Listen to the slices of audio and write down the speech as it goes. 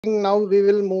Now we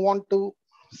will move on to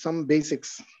some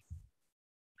basics.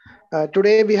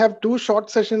 Today we have two short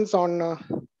sessions on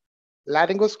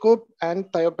laryngoscope and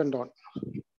thiopentone,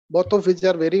 both of which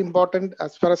are very important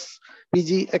as far as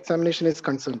PG examination is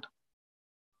concerned.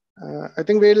 I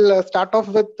think we'll start off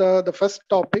with the first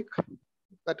topic,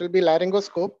 that will be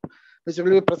laryngoscope, which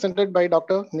will be presented by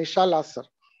Dr. Nisha Lasser.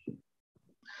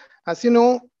 As you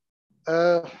know,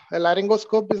 a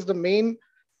laryngoscope is the main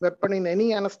weapon in any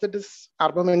anesthetist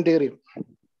armamentarium.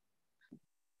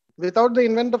 Without the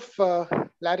invent of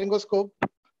laryngoscope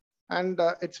and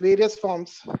its various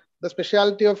forms, the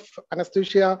specialty of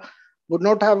anesthesia would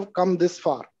not have come this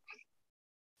far.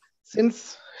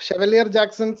 Since Chevalier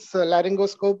Jackson's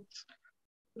laryngoscope,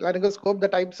 the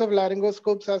types of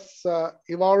laryngoscopes has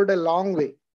evolved a long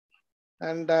way.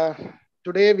 And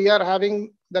today we are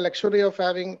having the luxury of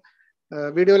having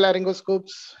video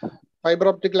laryngoscopes, fiber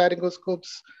optic laryngoscopes,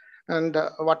 and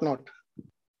whatnot.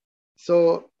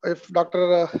 So if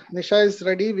Dr. Nisha is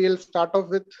ready, we'll start off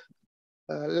with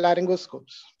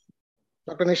laryngoscopes.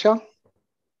 Dr. Nisha?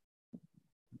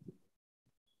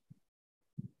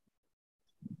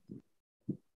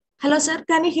 Hello, sir.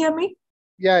 Can you hear me?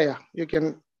 Yeah, you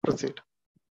can proceed.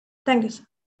 Thank you, sir.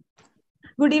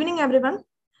 Good evening, everyone.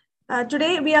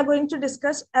 Today we are going to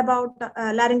discuss about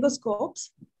laryngoscopes.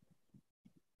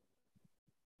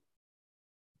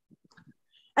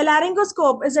 A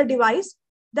laryngoscope is a device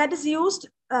that is used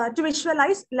to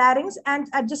visualize larynx and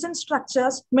adjacent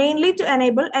structures, mainly to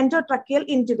enable endotracheal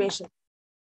intubation.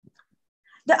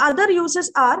 The other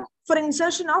uses are for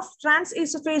insertion of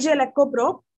transesophageal echo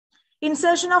probe,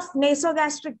 insertion of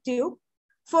nasogastric tube,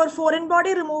 for foreign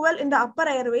body removal in the upper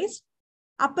airways,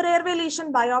 upper airway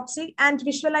lesion biopsy, and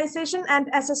visualization and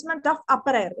assessment of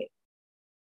upper airway.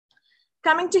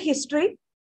 Coming to history,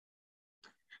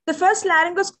 the first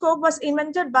laryngoscope was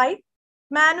invented by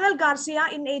Manuel Garcia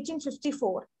in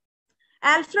 1854.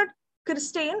 Alfred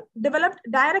Kirstein developed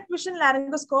direct vision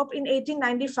laryngoscope in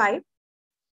 1895.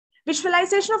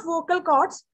 Visualization of vocal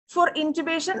cords for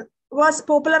intubation was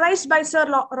popularized by Sir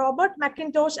Robert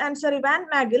McIntosh and Sir Ivan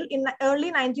Magill in the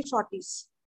early 1940s.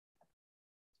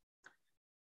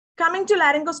 Coming to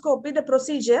laryngoscopy, the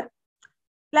procedure.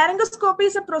 Laryngoscopy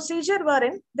is a procedure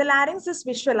wherein the larynx is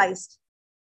visualized.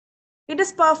 It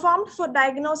is performed for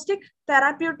diagnostic,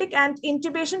 therapeutic, and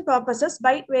intubation purposes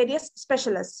by various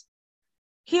specialists.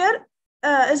 Here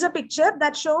is a picture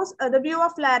that shows the view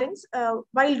of larynx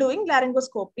while doing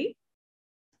laryngoscopy.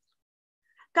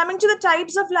 Coming to the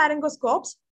types of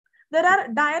laryngoscopes, there are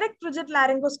direct rigid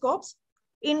laryngoscopes,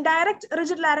 indirect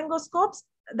rigid laryngoscopes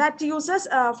that uses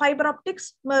fiber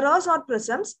optics, mirrors, or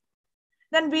prisms.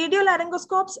 Then video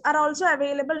laryngoscopes are also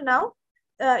available now.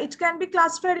 It can be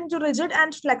classified into rigid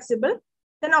and flexible.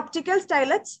 Then optical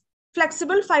stylets,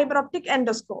 flexible fiber optic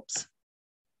endoscopes.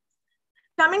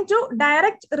 Coming to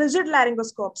direct rigid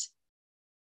laryngoscopes.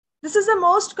 This is the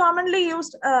most commonly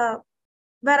used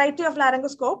variety of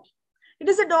laryngoscope. It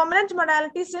is a dominant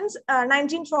modality since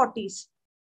 1940s.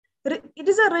 It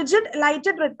is a rigid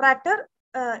lighted retractor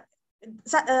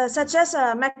such as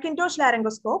Macintosh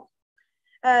laryngoscope.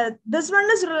 This one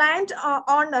is reliant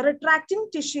on retracting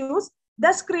tissues,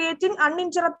 thus creating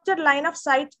uninterrupted line of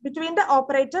sight between the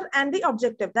operator and the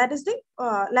objective, that is the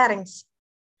larynx.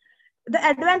 The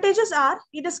advantages are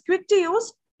it is quick to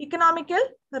use, economical,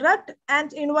 rugged,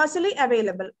 and universally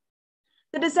available.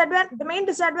 The main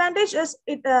disadvantage is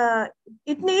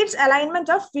it needs alignment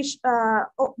of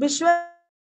visual.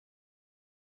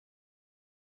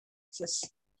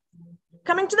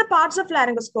 Coming to the parts of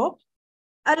laryngoscope,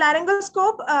 a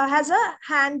laryngoscope has a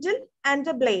handle and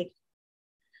a blade.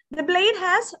 The blade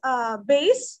has a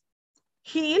base,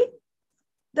 heel,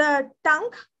 the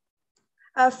tongue,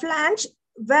 flange,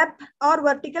 web or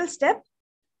vertical step,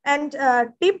 and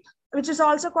tip, which is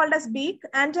also called as beak,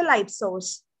 and a light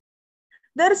source.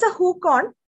 There is a hook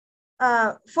on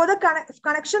for the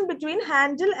connection between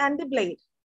handle and the blade.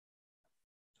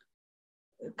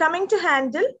 Coming to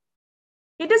handle,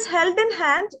 it is held in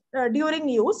hand during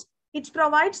use. It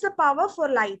provides the power for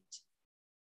light.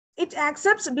 It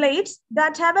accepts blades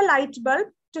that have a light bulb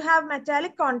to have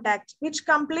metallic contact, which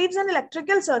completes an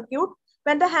electrical circuit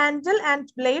when the handle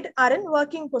and blade are in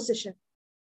working position.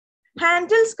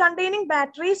 Handles containing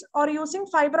batteries or using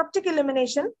fiber optic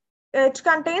illumination, it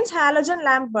contains halogen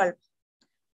lamp bulb.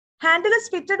 Handle is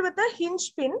fitted with a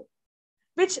hinge pin,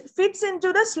 which fits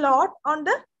into the slot on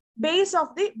the base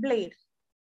of the blade.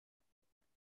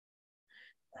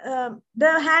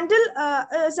 The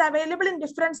handle is available in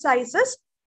different sizes.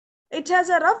 It has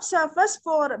a rough surface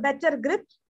for better grip.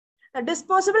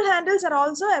 Disposable handles are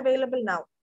also available now.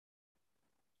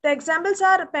 The examples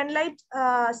are penlight,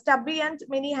 stubby, and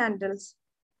mini handles.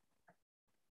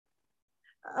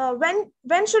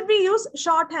 When should we use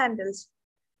short handles?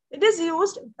 It is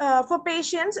used for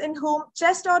patients in whom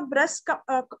chest or breast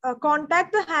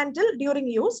contact the handle during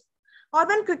use, or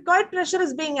when cricoid pressure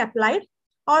is being applied,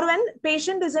 or when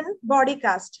patient is in body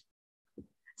cast.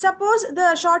 Suppose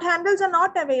the short handles are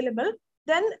not available,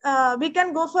 then we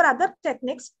can go for other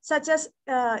techniques such as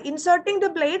inserting the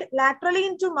blade laterally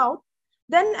into mouth,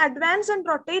 then advance and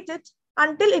rotate it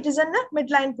until it is in a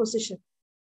midline position.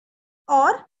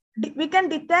 Or we can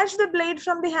detach the blade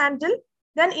from the handle,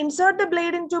 then insert the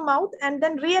blade into mouth and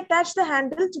then reattach the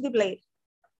handle to the blade.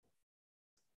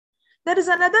 There is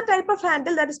another type of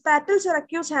handle, that is Patel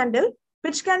Syracuse handle,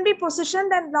 which can be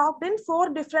positioned and locked in 4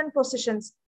 different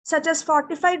positions, such as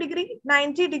 45 degree,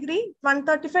 90 degree,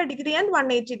 135 degree, and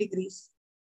 180 degrees.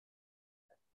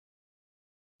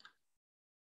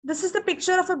 This is the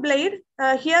picture of a blade.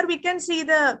 Here we can see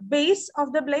the base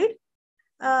of the blade.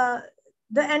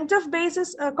 The end of base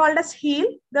is called as heel.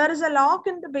 There is a lock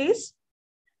in the base.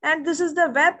 And this is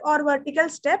the web or vertical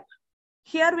step.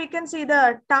 Here we can see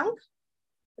the tongue,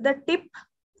 the tip,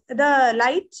 the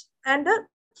light, and the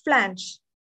flange.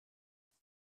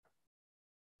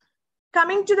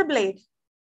 Coming to the blade.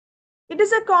 It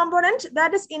is a component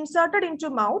that is inserted into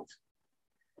mouth.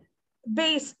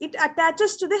 Base, it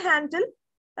attaches to the handle.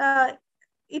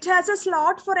 It has a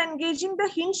slot for engaging the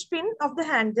hinge pin of the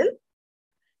handle.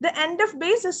 The end of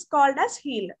base is called as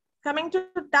heel. Coming to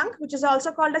the tongue, which is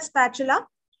also called as spatula.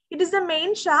 It is the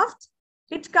main shaft.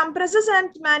 It compresses and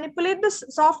manipulates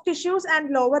the soft tissues and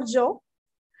lower jaw.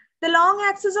 The long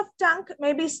axis of tongue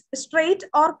may be straight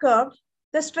or curved.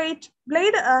 The straight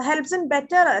blade helps in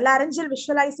better laryngeal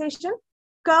visualization.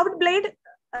 Curved blade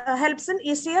helps in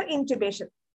easier intubation.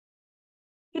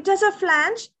 It has a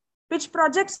flange which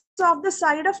projects off the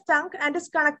side of tongue and is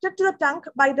connected to the tongue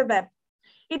by the web.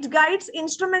 It guides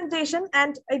instrumentation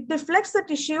and it deflects the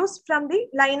tissues from the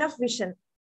line of vision.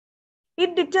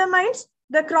 It determines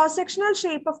the cross-sectional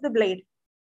shape of the blade.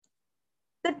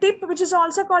 The tip, which is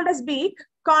also called as beak,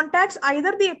 contacts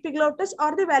either the epiglottis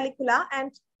or the vallicula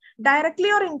and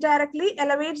directly or indirectly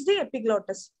elevates the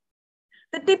epiglottis.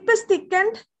 The tip is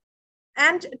thickened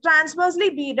and transversely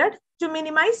beaded to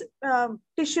minimize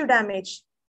tissue damage.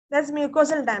 That's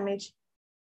mucosal damage.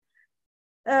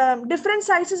 Different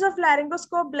sizes of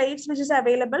laryngoscope blades which is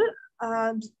available.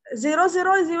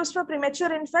 00 is used for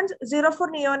premature infants, 0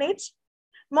 for neonates.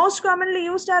 Most commonly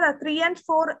used are 3 and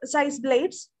 4 size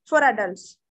blades for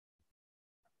adults.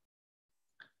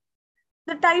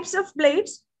 The types of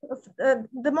blades,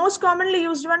 the most commonly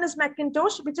used one is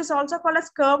Macintosh, which is also called as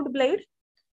curved blade.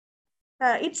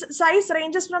 Its size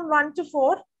ranges from 1 to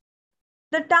 4.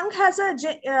 The tongue has a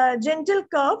gentle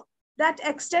curve that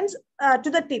extends to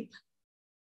the tip.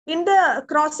 In the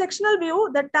cross-sectional view,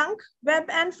 the tongue, web,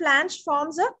 and flange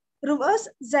forms a reverse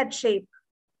Z shape.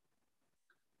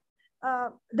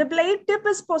 The blade tip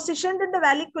is positioned in the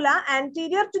vallicula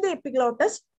anterior to the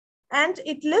epiglottis, and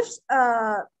it lifts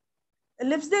the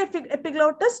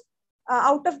epiglottis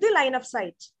out of the line of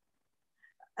sight.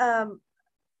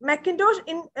 Macintosh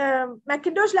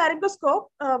laryngoscope,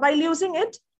 while using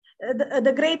it,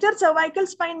 the greater cervical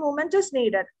spine movement is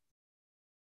needed.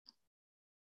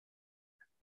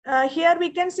 Here we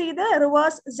can see the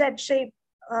reverse Z shape,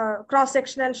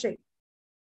 cross-sectional shape.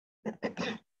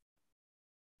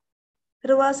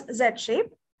 Reverse Z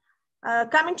shape.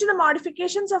 Coming to the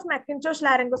modifications of Macintosh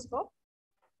laryngoscope,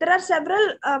 there are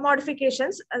several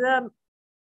modifications. The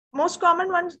most common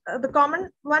ones,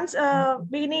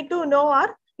 we need to know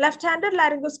are left-handed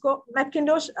laryngoscope,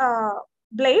 Macintosh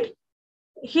blade.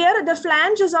 Here the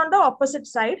flange is on the opposite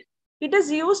side. It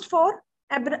is used for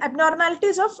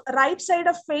abnormalities of right side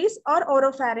of face or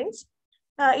oropharynx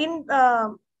in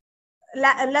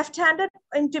left-handed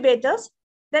intubators,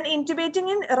 then intubating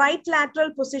in right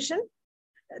lateral position,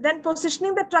 then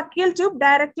positioning the tracheal tube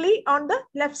directly on the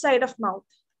left side of mouth.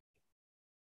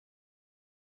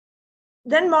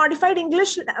 Then modified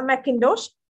English Macintosh.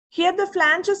 Here the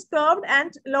flange is curved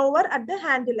and lower at the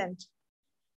handle end.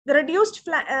 The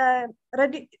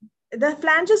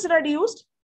flange is reduced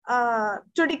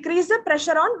to decrease the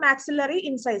pressure on maxillary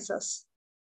incisors.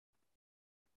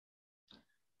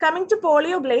 Coming to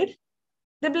polio blade,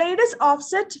 the blade is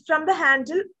offset from the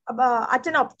handle at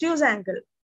an obtuse angle.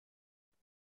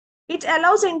 It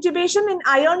allows intubation in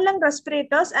iron lung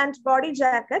respirators and body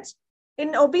jackets,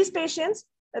 in obese patients,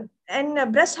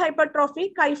 in breast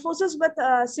hypertrophy, kyphosis with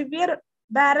severe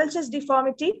barrel chest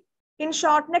deformity, in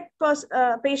short neck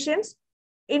patients,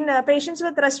 in patients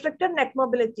with restricted neck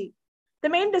mobility. The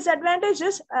main disadvantage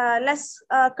is less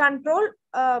control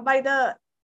by the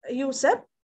user,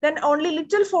 then only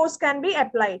little force can be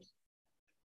applied.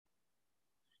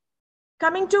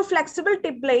 Coming to flexible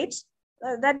tip blades,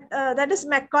 that is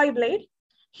McCoy blade.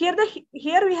 Here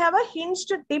we have a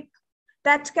hinged tip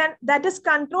that is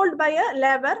controlled by a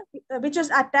lever which is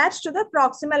attached to the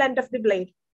proximal end of the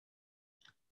blade.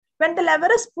 When the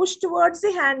lever is pushed towards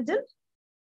the handle,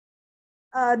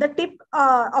 the tip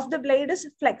of the blade is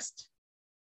flexed.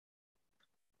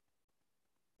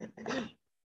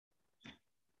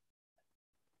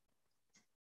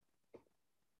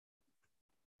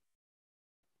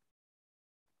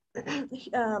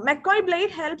 McCoy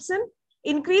blade helps in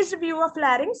increased view of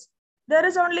larynx. There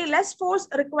is only less force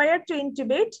required to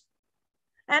intubate,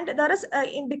 and there is a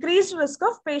decreased risk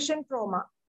of patient trauma.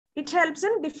 It helps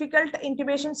in difficult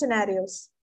intubation scenarios.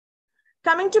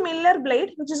 Coming to Miller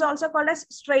blade, which is also called as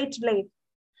straight blade.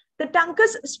 The tongue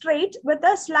is straight with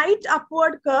a slight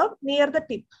upward curve near the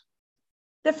tip.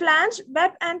 The flange,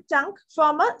 web, and tongue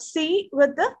form a C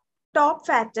with the top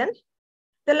flattened.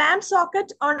 The lamp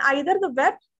socket on either the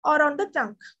web or on the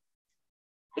tongue.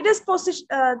 It is positioned.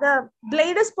 The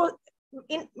blade is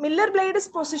Miller blade is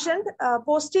positioned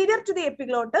posterior to the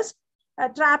epiglottis,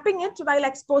 trapping it while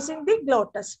exposing the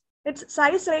glottis. Its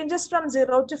size ranges from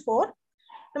 0 to 4.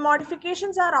 The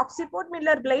modifications are Oxford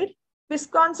Miller blade,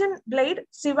 Wisconsin blade,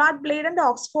 Seward blade, and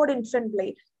Oxford infant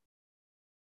blade.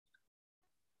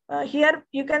 Here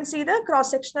you can see the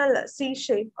cross-sectional C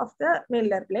shape of the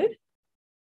Miller blade.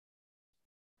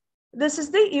 This is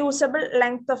the usable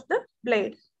length of the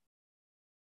blade.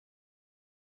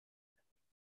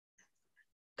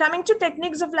 Coming to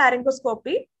techniques of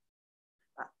laryngoscopy,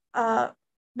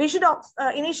 we should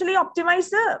initially optimize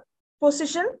the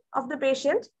position of the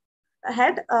patient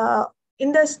head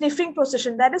in the sniffing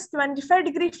position. That is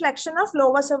 25-degree flexion of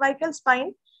lower cervical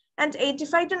spine and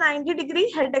 85 to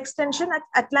 90-degree head extension at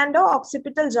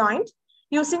atlanto-occipital joint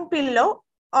using pillow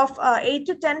of 8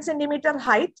 to 10 centimeter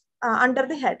height under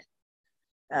the head.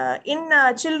 In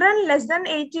children less than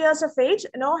 8 years of age,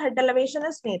 no head elevation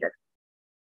is needed.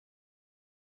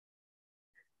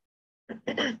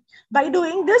 By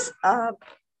doing this,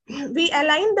 we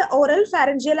align the oral,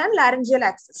 pharyngeal, and laryngeal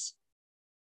axis.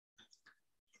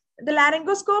 The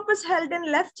laryngoscope is held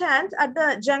in left hand at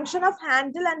the junction of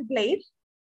handle and blade.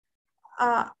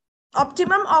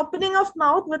 Optimum opening of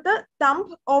mouth with the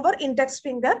thumb over index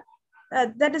finger.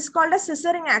 That is called a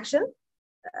scissoring action.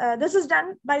 This is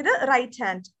done by the right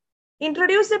hand.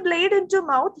 Introduce the blade into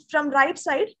mouth from right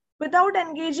side without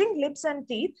engaging lips and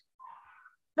teeth.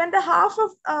 When the half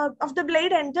of the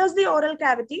blade enters the oral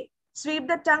cavity, sweep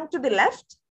the tongue to the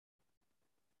left.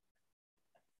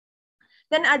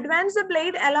 Then advance the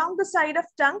blade along the side of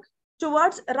tongue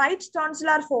towards right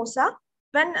tonsillar fossa.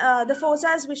 When the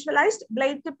fossa is visualized,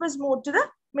 blade tip is moved to the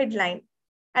midline.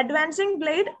 Advancing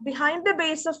blade behind the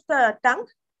base of the tongue,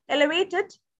 elevate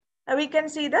it, we can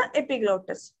see the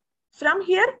epiglottis. From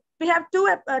here, we have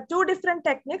two different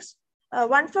techniques,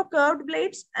 one for curved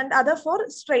blades and other for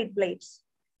straight blades.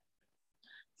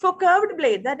 For curved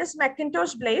blade, that is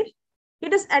Macintosh blade,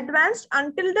 it is advanced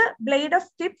until the blade of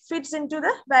tip fits into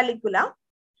the vallicula.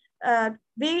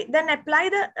 We then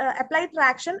apply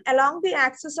traction along the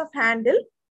axis of handle,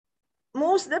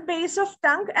 moves the base of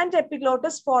tongue and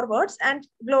epiglottis forwards, and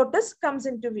glottis comes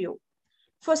into view.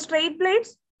 For straight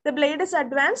blades, the blade is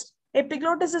advanced,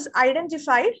 epiglottis is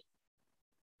identified.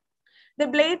 The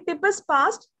blade tip is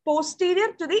passed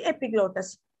posterior to the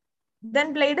epiglottis.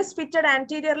 Then blade is fitted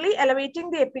anteriorly,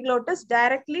 elevating the epiglottis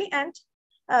directly, and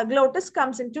glottis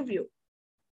comes into view.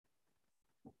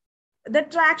 The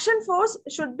traction force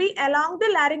should be along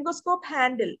the laryngoscope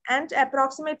handle and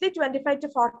approximately 25 to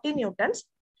 40 newtons.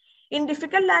 In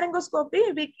difficult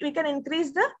laryngoscopy, we can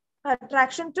increase the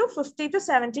traction to 50 to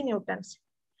 70 newtons.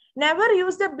 Never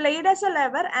use the blade as a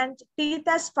lever and teeth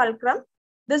as fulcrum.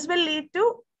 This will lead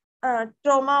to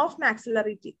trauma of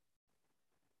maxillary teeth.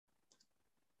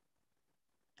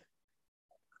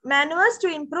 Maneuvers to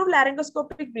improve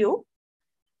laryngoscopic view.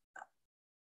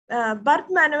 Birth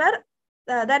maneuver,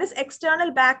 that is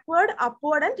external backward,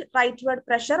 upward, and rightward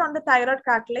pressure on the thyroid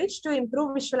cartilage to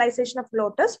improve visualization of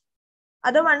glottis.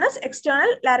 Other one is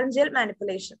external laryngeal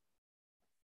manipulation.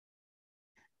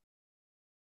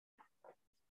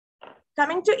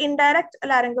 Coming to indirect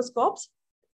laryngoscopes,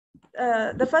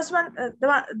 the first one,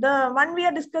 the one we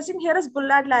are discussing here is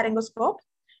Bullard laryngoscope.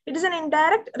 It is an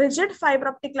indirect rigid fiber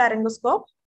optic laryngoscope.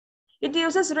 It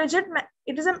uses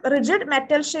it is a rigid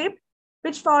metal shape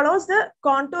which follows the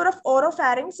contour of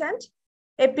oropharynx and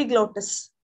epiglottis.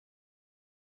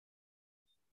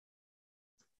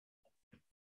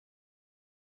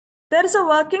 There is a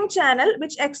working channel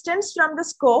which extends from the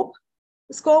scope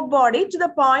scope body to the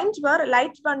point where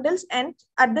light bundles end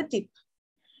at the tip.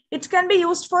 It can be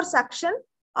used for suction,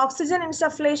 oxygen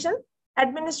insufflation,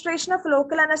 administration of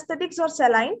local anesthetics or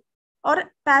saline,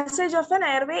 or passage of an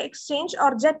airway exchange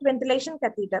or jet ventilation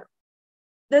catheter.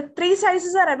 The 3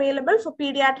 sizes are available for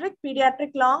pediatric,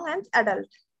 pediatric long, and adult.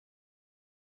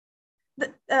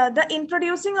 The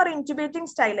introducing or intubating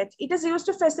stylet. It is used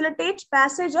to facilitate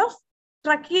passage of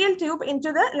tracheal tube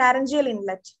into the laryngeal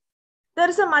inlet. There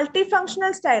is a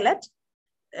multifunctional stylet.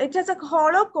 It has a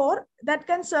hollow core that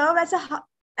can serve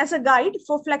as a guide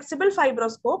for flexible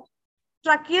fibroscope,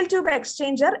 tracheal tube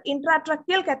exchanger,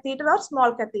 intratracheal catheter, or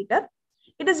small catheter.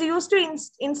 It is used to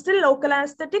instill local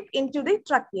anesthetic into the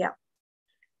trachea.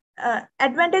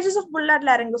 Advantages of Bullard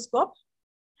laryngoscope.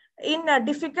 In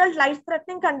difficult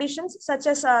life-threatening conditions such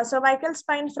as cervical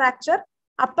spine fracture,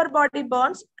 upper body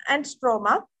burns, and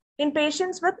stroma, in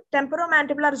patients with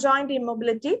temporomandibular joint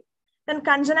immobility, then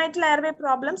congenital airway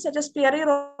problems such as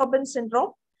Pierre-Robin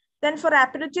syndrome, then for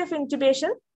rapidity of intubation,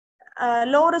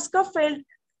 low risk of failed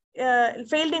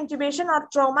intubation or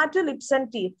trauma to lips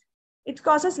and teeth. It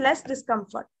causes less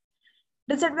discomfort.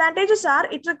 Disadvantages are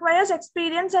it requires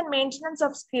experience and maintenance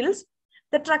of skills.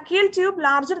 The tracheal tube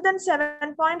larger than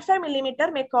 7.5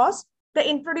 millimeter may cause the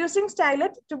introducing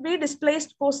stylet to be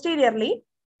displaced posteriorly,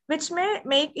 which may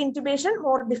make intubation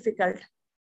more difficult.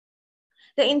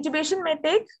 The intubation may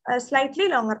take a slightly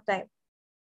longer time.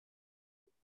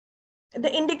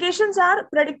 The indications are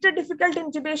predicted difficult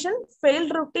intubation,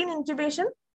 failed routine intubation,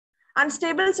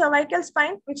 unstable cervical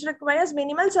spine, which requires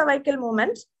minimal cervical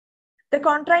movement. The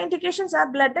contraindications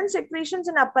are blood and secretions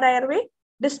in upper airway,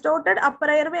 distorted upper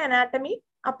airway anatomy,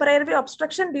 upper airway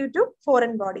obstruction due to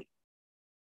foreign body.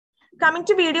 Coming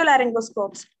to video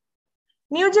laryngoscopes.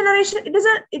 New generation,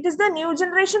 it is the new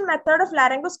generation method of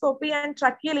laryngoscopy and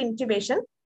tracheal intubation.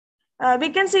 We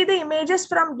can see the images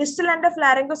from distal end of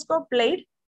laryngoscope blade,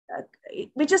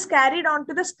 which is carried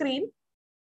onto the screen.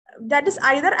 That is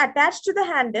either attached to the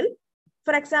handle,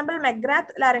 for example, McGrath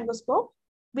laryngoscope,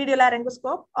 video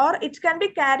laryngoscope, or it can be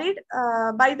carried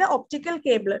by the optical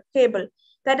cable,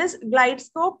 that is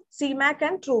GlideScope, CMAC,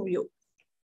 and TrueView.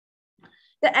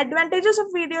 The advantages of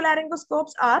video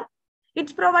laryngoscopes are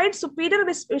it provides superior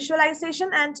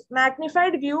visualization and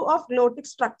magnified view of glottic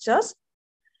structures.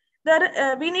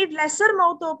 We need lesser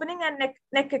mouth opening and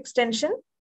neck extension.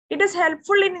 It is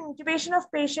helpful in intubation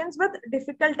of patients with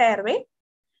difficult airway.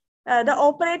 The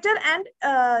operator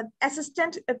and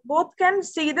assistant both can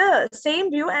see the same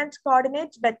view and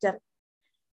coordinate better.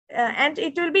 And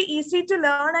it will be easy to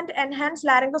learn and enhance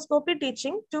laryngoscopy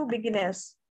teaching to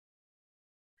beginners.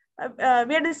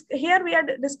 Here we are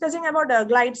discussing about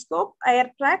GlideScope,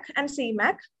 AirTrack, and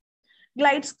CMAC.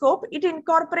 GlideScope, it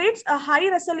incorporates a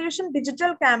high-resolution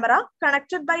digital camera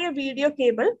connected by a video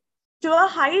cable to a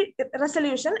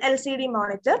high-resolution LCD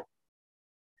monitor.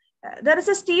 There is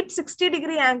a steep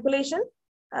 60-degree angulation.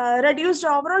 Reduced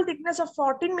overall thickness of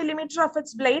 14 millimeter of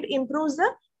its blade improves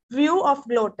the view of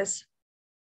glottis.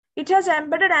 It has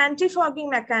embedded anti-fogging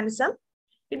mechanism.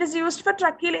 It is used for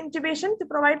tracheal intubation to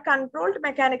provide controlled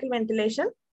mechanical ventilation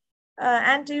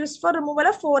and used for removal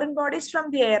of foreign bodies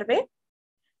from the airway.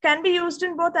 Can be used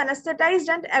in both anesthetized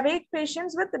and awake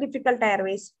patients with difficult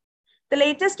airways. The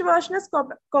latest version is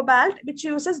Cobalt, which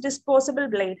uses disposable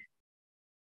blade.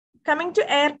 Coming to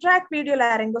AirTrack video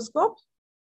laryngoscope.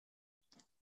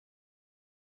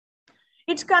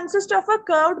 It consists of a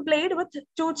curved blade with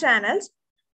 2 channels.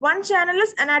 One channel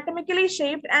is anatomically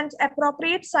shaped and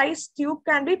appropriate size tube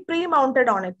can be pre-mounted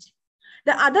on it.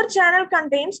 The other channel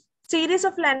contains series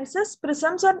of lenses,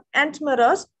 prisms, and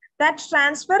mirrors that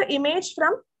transfer image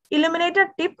from illuminated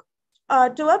tip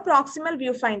to a proximal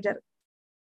viewfinder.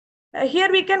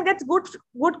 Here we can get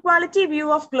good quality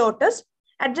view of glottis,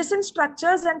 adjacent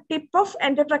structures, and tip of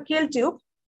endotracheal tube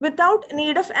without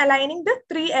need of aligning the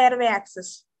 3 airway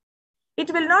axes. It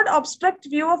will not obstruct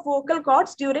view of vocal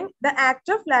cords during the act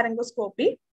of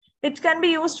laryngoscopy. It can be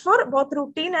used for both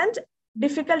routine and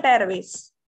difficult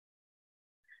airways.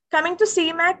 Coming to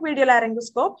CMAC video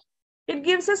laryngoscope, it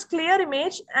gives us clear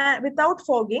image without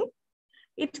fogging.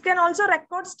 It can also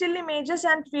record still images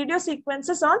and video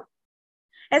sequences on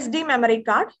SD memory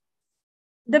card.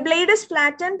 The blade is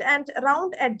flattened and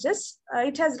round edges.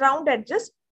 It has round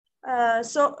edges.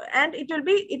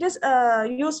 It is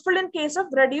useful in case of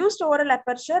reduced oral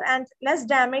aperture and less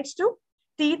damage to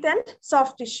teeth and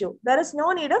soft tissue. There is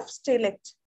no need of stylet.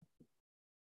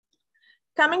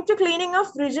 Coming to cleaning of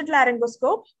rigid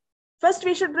laryngoscope. First,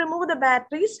 we should remove the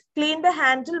batteries, clean the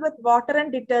handle with water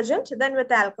and detergent, then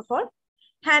with alcohol.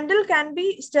 Handle can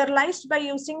be sterilized by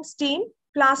using steam,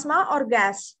 plasma, or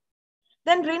gas.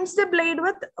 Then rinse the blade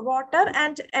with water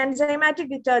and enzymatic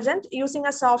detergent using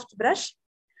a soft brush.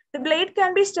 The blade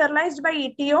can be sterilized by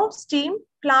ETO, steam,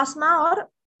 plasma,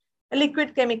 or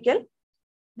liquid chemical.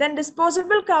 Then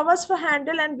disposable covers for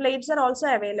handle and blades are also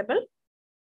available.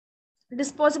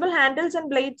 Disposable handles and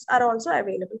blades are also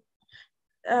available.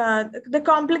 The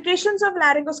complications of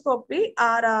laryngoscopy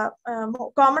are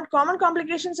common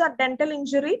complications are dental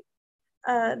injury,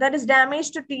 that is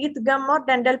damage to teeth, gum, or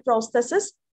dental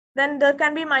prosthesis. Then there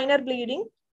can be minor bleeding.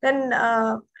 Then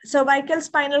cervical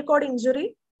spinal cord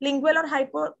injury, lingual or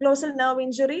hypoglossal nerve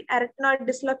injury, arytenoid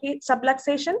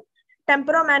subluxation,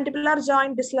 temporomandibular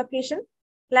joint dislocation,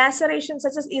 laceration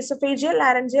such as esophageal,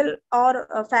 laryngeal, or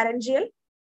pharyngeal.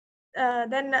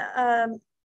 Then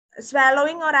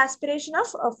swallowing or aspiration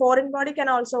of a foreign body can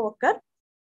also occur.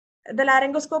 The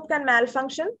laryngoscope can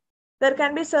malfunction. There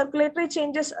can be circulatory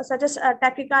changes such as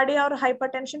tachycardia or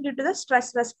hypertension due to the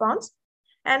stress response.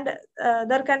 And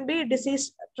there can be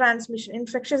disease transmission,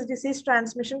 infectious disease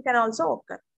transmission can also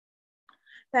occur.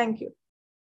 Thank you.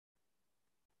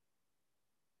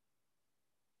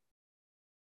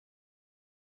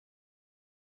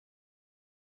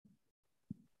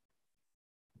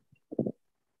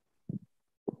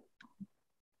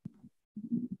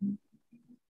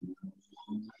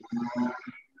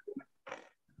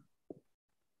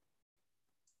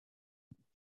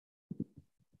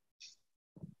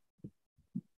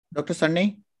 Dr.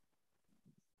 Sunny?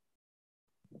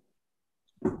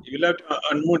 You will have to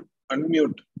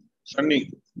unmute Sunny.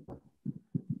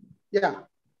 Yeah.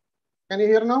 Can you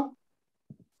hear now?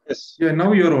 Yes. Yeah,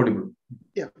 now you are audible.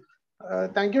 Yeah.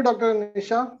 Thank you, Dr.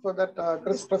 Nisha, for that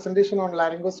crisp presentation on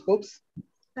laryngoscopes.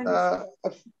 A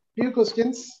few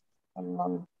questions.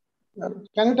 Can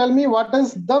you tell me what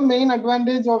is the main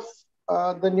advantage of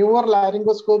the newer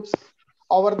laryngoscopes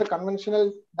over the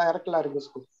conventional direct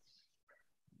laryngoscopes?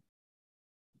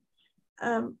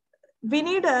 We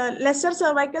need a lesser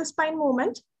cervical spine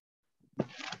movement.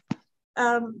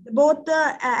 Both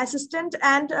the assistant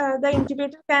and the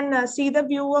intubator can see the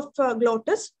view of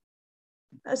glottis.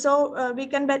 So we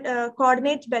can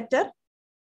coordinate better.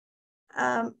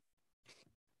 So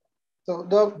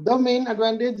the main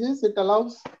advantage is it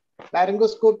allows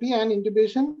laryngoscopy and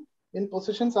intubation in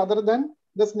positions other than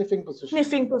the sniffing position.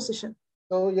 Sniffing position.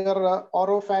 So your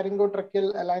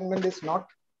oropharyngotracheal alignment is not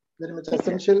very much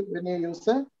essential when you use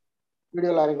a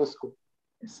video laryngoscope.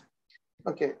 Yes.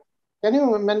 Okay. Can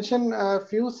you mention a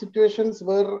few situations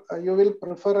where you will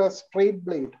prefer a straight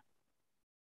blade?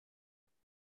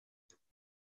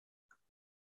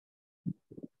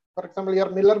 For example,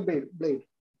 your Miller blade.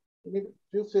 Any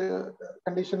few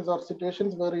conditions or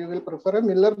situations where you will prefer a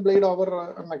Miller blade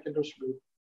over a Macintosh blade?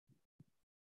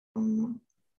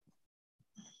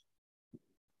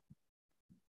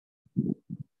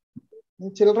 In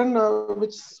children,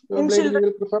 which blade you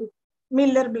will prefer?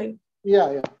 Miller blade.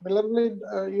 Yeah. Miller blade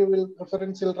you will prefer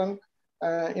in children,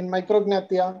 in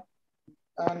micrognathia,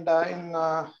 and in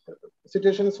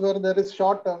situations where there is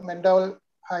short mental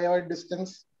hyoid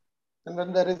distance, and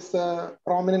when there is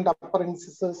prominent upper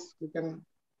incisors, you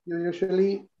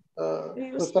usually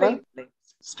prefer a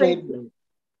straight blade.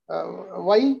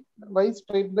 Why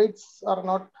straight blades are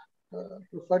not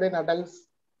preferred in adults?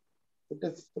 It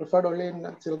is preferred only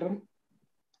in children.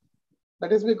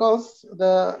 That is because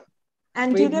the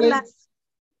straight blades,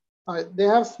 they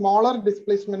have smaller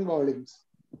displacement volumes,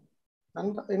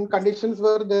 and in conditions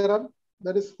where there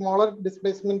is smaller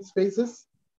displacement spaces,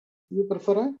 you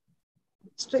prefer a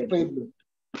straight blade.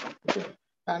 Okay.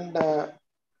 And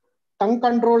tongue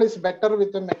control is better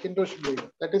with a Macintosh blade.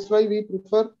 That is why we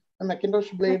prefer a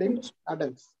Macintosh blade in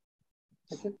adults.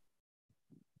 Okay.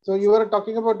 So you were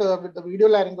talking about with the video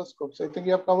laryngoscopes. I think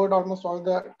you have covered almost all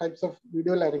the types of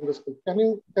video laryngoscopes. Can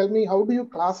you tell me how do you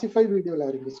classify video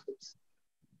laryngoscopes?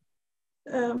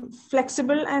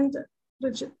 Flexible and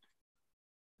rigid.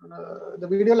 The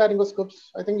video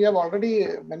laryngoscopes, I think you have already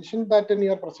mentioned that in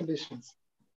your presentations.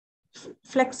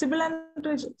 Flexible and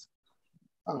rigid.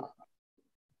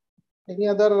 Any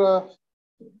other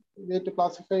way to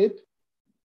classify it?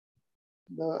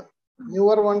 The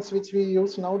newer ones which we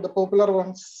use now, the popular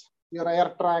ones, your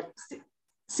air track.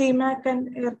 CMAC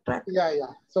and air track. Yeah.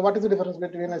 So what is the difference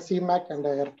between a CMAC and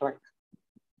an air track?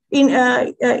 In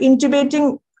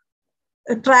intubating,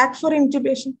 a track for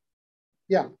intubation.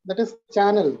 Yeah, that is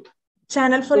channeled.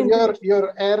 Channel for so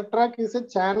your air track is a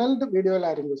channeled video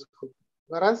laryngoscope,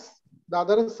 whereas the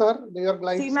others are your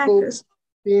glide scope,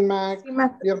 CMAC,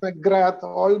 your McGrath,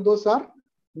 all those are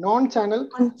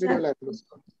non-channeled video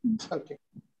laryngoscopes. Okay.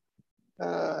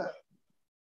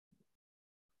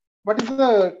 What is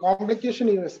the complication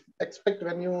you expect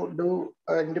when you do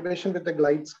intubation with the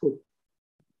glide scope?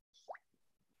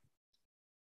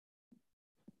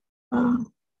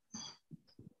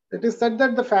 It is said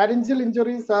that the pharyngeal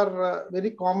injuries are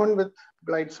very common with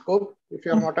glide scope if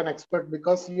you are not an expert,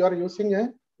 because you are using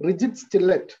a rigid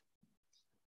stillet.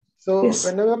 So Yes.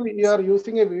 whenever you are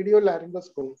using a video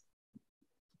laryngoscope,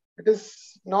 it is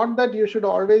not that you should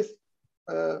always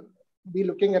be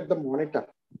looking at the monitor.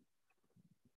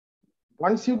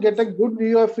 Once you get a good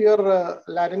view of your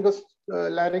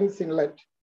larynx inlet,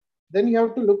 then you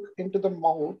have to look into the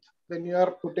mouth when you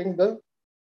are putting the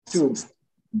tube,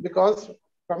 because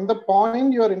from the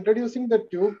point you are introducing the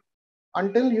tube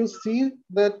until you see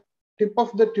the tip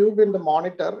of the tube in the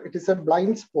monitor, it is a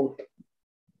blind spot.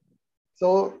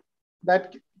 So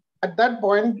that at that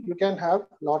point you can have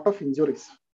a lot of injuries.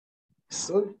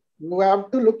 So you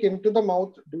have to look into the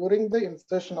mouth during the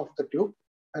insertion of the tube,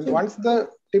 and once the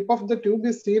tip of the tube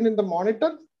is seen in the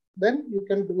monitor, then you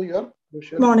can do your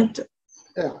visual monitor.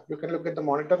 Yeah, you can look at the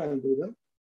monitor and do the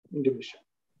indivision.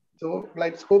 So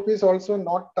glide scope is also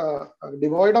not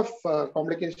devoid of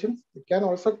complications. It can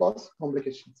also cause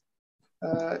complications.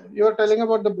 You are telling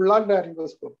about the Bullard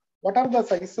laryngoscope. What are the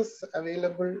sizes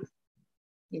available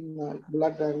in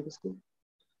Bullard laryngoscope?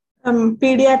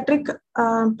 Pediatric,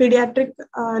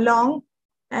 long,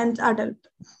 and adult.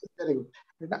 Very good.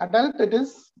 In adult, it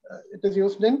is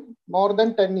used in more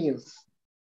than 10 years.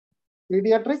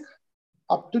 Pediatric,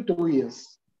 up to 2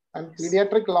 years. And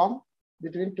pediatric long,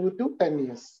 between 2 to 10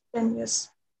 years. 10 years.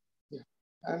 Yeah.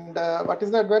 And what is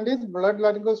the advantage? Bullard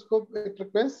laryngoscope, it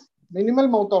requires minimal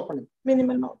mouth opening.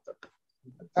 Minimal mouth opening.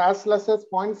 As less as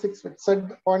 0.6, it said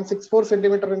 0.64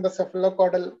 centimeter in the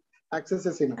cephalocaudal axis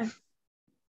is enough.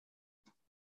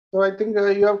 So I think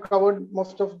you have covered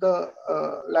most of the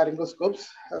laryngoscopes.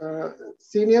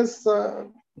 Seniors,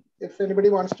 if anybody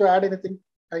wants to add anything,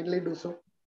 kindly do so.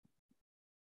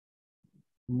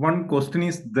 One question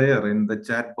is there in the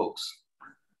chat box.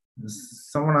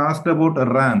 Someone asked about a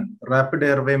RAM, Rapid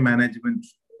Airway Management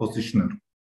Positioner.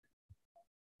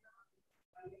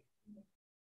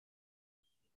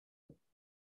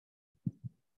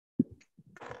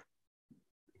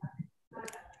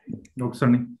 Dr.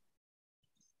 Sunny.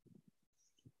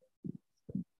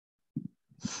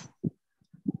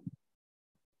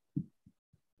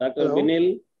 Dr.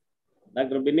 Binil?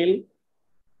 Dr. Binil?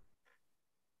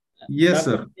 Yes,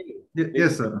 Dr. sir.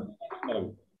 Yes, sir.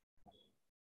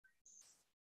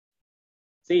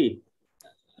 See,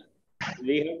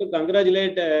 we have to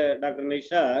congratulate Dr.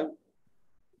 Nisha.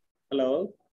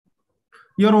 Hello?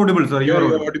 You are audible, sir. You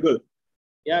are audible.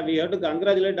 Yeah, we have to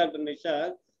congratulate Dr.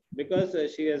 Nisha because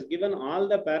she has given all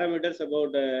the parameters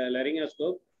about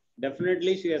laryngoscope.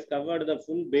 Definitely, she has covered the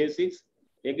full basics.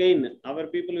 Again, our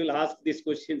people will ask these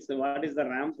questions. What is the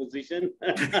RAM position?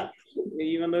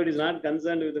 Even though it is not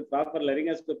concerned with the proper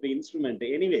laryngoscopy instrument.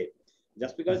 Anyway,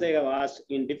 just because I have asked,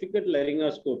 in difficult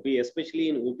laryngoscopy, especially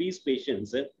in obese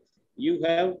patients, you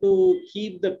have to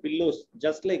keep the pillows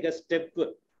just like a step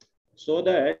so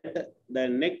that the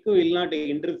neck will not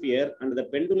interfere and the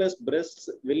pendulous breasts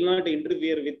will not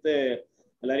interfere with the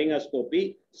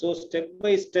laryngoscopy. So step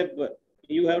by step,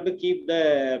 you have to keep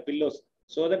the pillows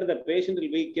so that the patient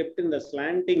will be kept in the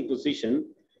slanting position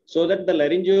so that the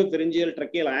laryngopharyngeal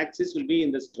tracheal axis will be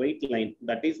in the straight line.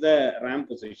 That is the RAM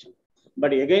position.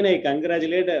 But again, I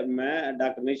congratulate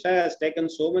Dr. Nisha has taken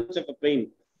so much of a pain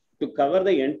to cover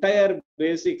the entire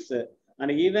basics.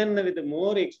 And even with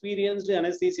more experienced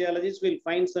anesthesiologists, will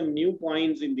find some new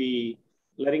points in the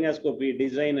laryngoscopy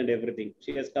design and everything.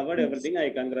 She has covered everything. I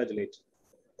congratulate.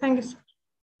 Thank you, sir.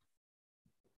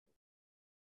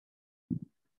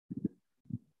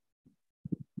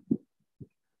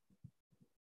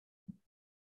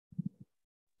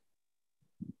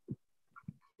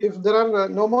 If there are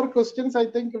no more questions, I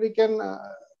think we can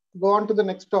go on to the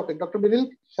next topic. Dr.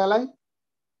 Binil, shall I?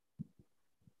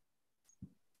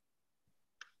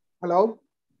 Hello?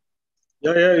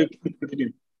 Yeah, you can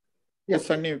continue. Yes,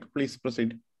 Sunny, please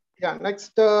proceed. Yeah,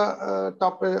 next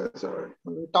talk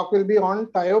will be on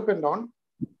thiopentone.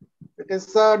 It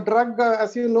is a drug,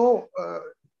 as you know,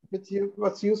 which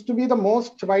was used to be the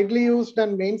most widely used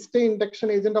and mainstay induction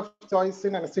agent of choice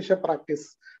in anesthesia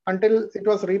practice until it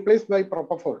was replaced by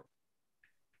propofol.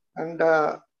 And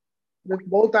with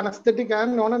both anesthetic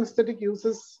and non-anesthetic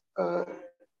uses,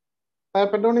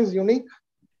 thiopentone is unique.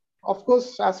 Of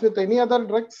course, as with any other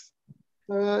drugs,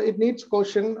 it needs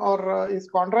caution or is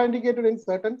contraindicated in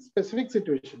certain specific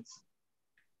situations.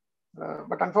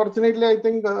 But unfortunately, I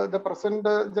think the present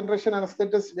generation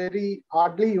anesthetists very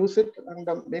hardly use it, and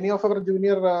many of our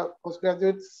junior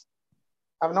postgraduates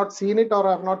have not seen it or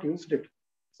have not used it.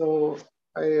 So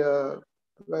I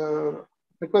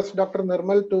request Dr.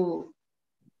 Nirmal to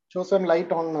show some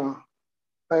light on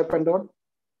thiopentone.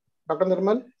 Dr.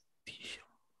 Nirmal?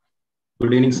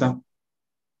 Good evening, sir.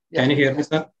 Yeah. Can you hear me,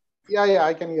 sir? Yeah,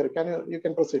 I can hear. You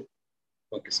can proceed.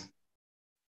 Okay, sir.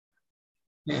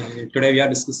 Today we are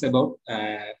discussing about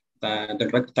the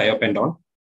drug Thiopentone.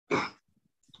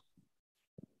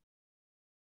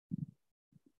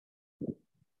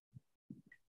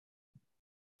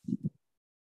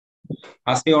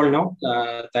 As we all know,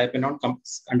 Thiopentone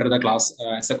comes under the class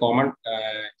as a common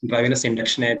intravenous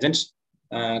induction agent,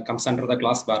 comes under the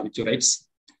class barbiturates.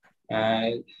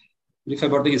 Brief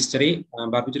about the history,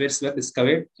 barbiturates were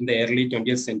discovered in the early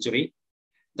 20th century.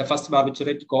 The first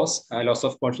barbiturate cause loss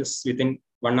of consciousness within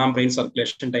 1 arm brain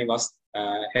circulation time was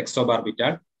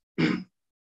hexobarbital.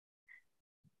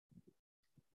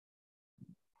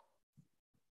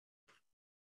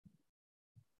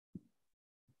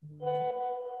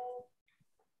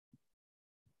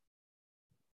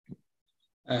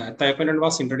 Thiopentone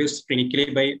was introduced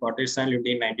clinically by Waters and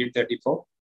Lundy in 1934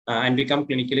 and became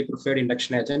clinically preferred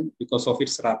induction agent because of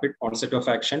its rapid onset of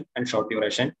action and short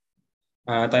duration.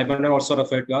 Thiopentone also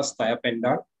referred to as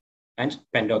thiopentol and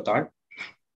pentothal.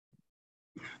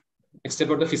 Next,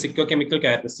 about the physicochemical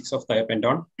characteristics of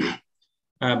thiopentone.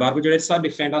 Barbiturates are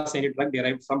defined as any drug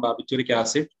derived from barbituric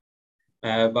acid.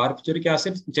 Barbituric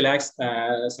acid, which lacks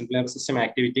central nervous system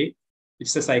activity,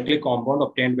 it's a cyclic compound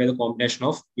obtained by the combination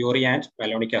of urea and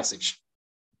malonic acid.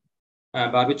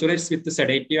 Barbiturates with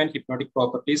sedative and hypnotic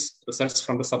properties results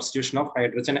from the substitution of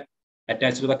hydrogen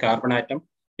attached to the carbon atom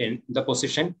in the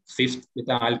position 5th with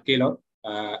the alkyl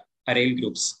or aryl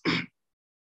groups.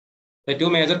 The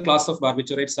two major classes of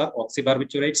barbiturates are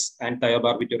oxybarbiturates and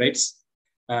thiobarbiturates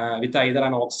with either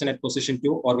an oxygen at position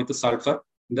 2 or with the sulfur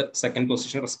in the second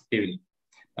position respectively.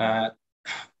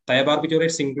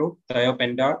 Thiobarbiturates include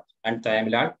thiopentol and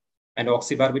thiamylal, and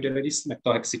oxybarbiturates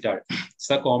methotrexate. It's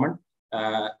a common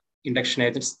induction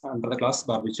agents under the class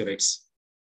barbiturates.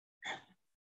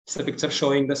 It's a picture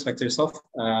showing the structures of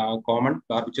common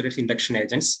barbiturate induction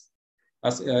agents.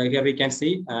 As here we can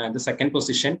see the second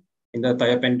position in the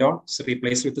thiopentone is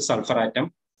replaced with the sulfur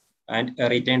atom and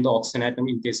retain the oxygen atom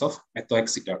in case of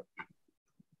methotrexate.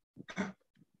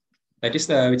 That is,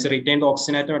 which retained the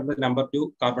oxygen atom at the number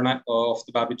 2 carbon of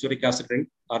the barbituric acid ring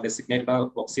are designated as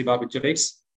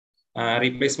oxybarbiturates.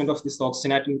 Replacement of this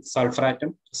oxygen atom with sulfur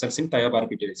atom results in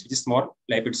thiobarbiturates, which is more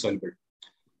lipid soluble.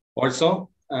 Also,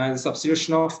 the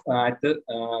substitution of at the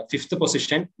 5th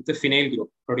position with the phenyl group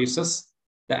produces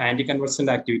the anticonvulsant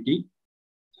activity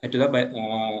to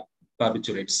the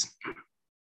barbiturates.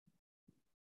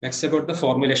 Next, about the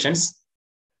formulations.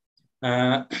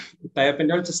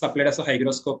 Thiopentone is supplied as a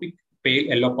hygroscopic pale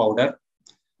yellow powder,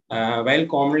 while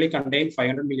commonly contain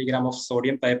 500 mg of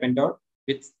sodium thiopentone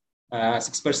with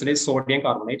 6% sodium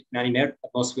carbonate in an inert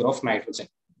atmosphere of nitrogen.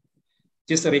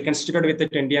 It is reconstituted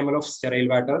with 20 ml of sterile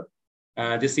water.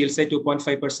 This yields a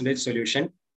 2.5%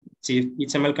 solution.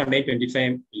 Each ml contains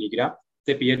 25 mg,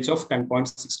 with a pH of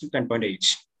 10.6 to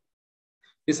 10.8.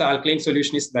 This alkaline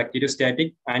solution is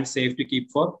bacteriostatic and safe to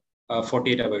keep for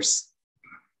 48 hours.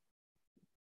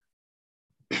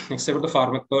 Next, about the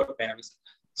pharmacodynamics.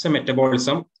 So,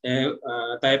 metabolism.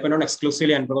 Thiopentone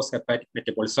exclusively undergoes hepatic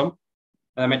metabolism.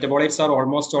 Metabolites are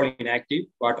almost all inactive,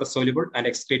 water soluble, and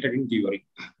excreted in urine.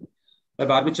 The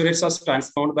barbiturates are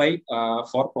transformed by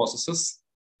 4 processes.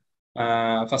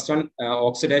 First one,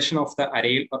 oxidation of the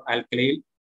aryl or alkyl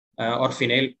or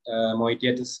phenyl moiety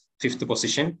at its 5th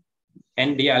position,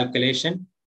 and dealkylation,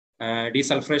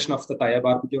 desulfuration of the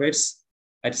thiobarbiturates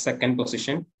at 2nd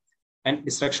position, and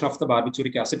destruction of the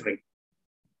barbituric acid ring.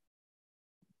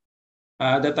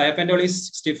 The thiopentol is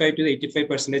 65 to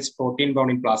 85% protein bound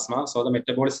in plasma, so the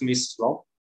metabolism is slow.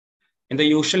 In the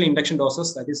usual induction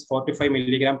doses, that is 4 to 5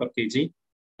 mg per kg,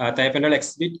 thiopentol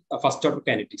exhibit a first order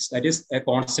kinetics, that is a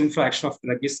constant fraction of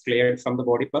drug is cleared from the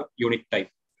body per unit time.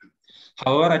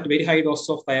 However, at very high doses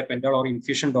of thiopentol or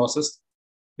infusion doses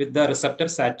with the receptor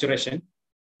saturation,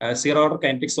 0 order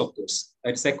kinetics occurs.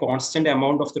 That is a constant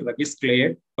amount of the drug is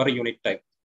cleared per unit time.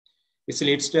 This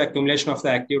leads to accumulation of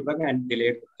the active drug and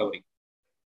delayed recovery.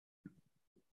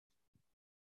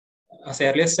 As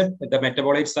earlier said, the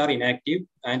metabolites are inactive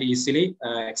and easily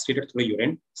excreted through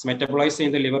urine. It's metabolized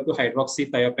in the liver to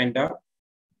hydroxythiopentol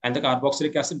and the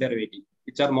carboxylic acid derivative,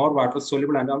 which are more water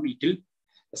soluble and have little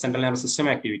central nervous system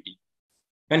activity.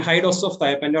 When high doses of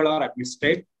thiopentol are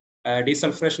administered,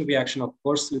 desulfuration reaction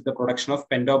occurs with the production of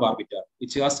pentobarbital,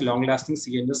 which has long-lasting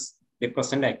CNS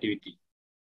depressant activity.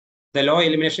 The low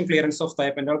elimination clearance of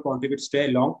thiopentol contributes to a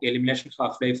long elimination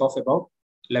half-life of about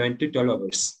 11 to 12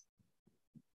 hours.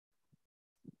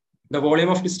 The volume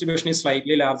of distribution is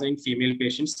slightly larger in female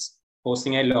patients,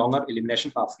 causing a longer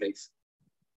elimination half-life.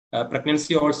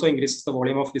 Pregnancy also increases the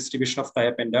volume of distribution of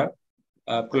thiopentol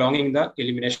prolonging the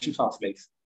elimination half-life.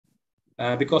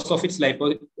 Because of its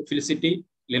lipophilicity,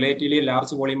 relatively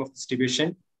large volume of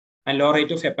distribution, and low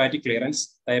rate of hepatic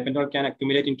clearance, thiopentone can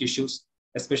accumulate in tissues,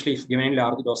 especially if given in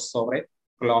large doses over a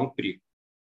prolonged period.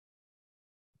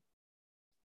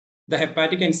 The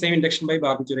hepatic enzyme induction by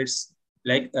barbiturates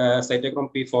like cytochrome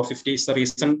P450 is the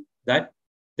reason that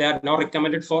they are now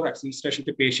recommended for administration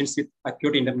to patients with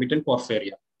acute intermittent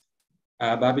porphyria.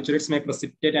 Barbiturates may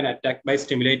precipitate an attack by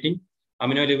stimulating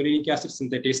aminolevulinic acid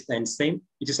synthetase, the enzyme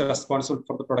which is responsible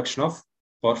for the production of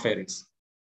porphyrins.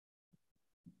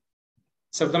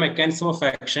 So the mechanism of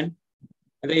action,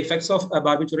 the effects of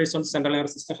barbiturates on the central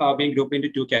nervous system have been grouped into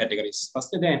two categories.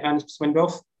 First, the enhancement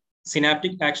of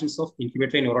synaptic actions of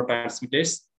inhibitory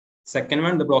neurotransmitters. Second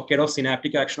one, the blockade of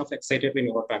synaptic action of excitatory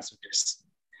neurotransmitters.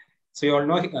 So you all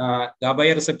know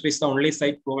GABA receptor is the only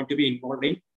site proven to be involved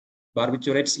in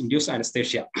barbiturates-induced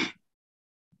anesthesia.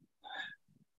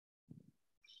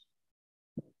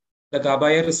 The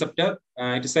GABA receptor,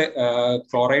 it is a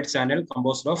chloride channel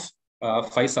composed of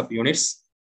 5 subunits.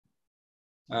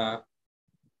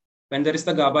 When there is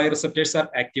the GABA receptors are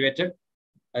activated,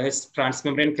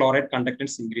 transmembrane chloride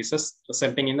conductance increases,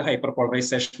 resulting in the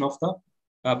hyperpolarization of the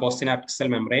postsynaptic cell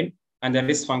membrane, and there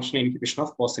is functional inhibition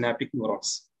of postsynaptic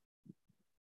neurons.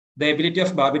 The ability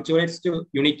of barbiturates to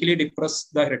uniquely depress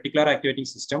the reticular activating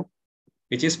system,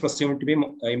 which is presumed to be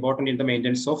important in the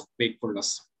maintenance of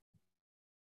wakefulness.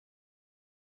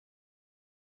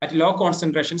 At low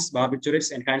concentrations,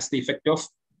 barbiturates enhance the effect of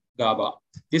GABA.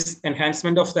 This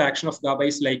enhancement of the action of GABA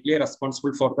is likely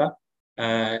responsible for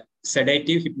the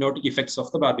sedative hypnotic effects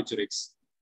of the barbiturates.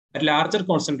 At larger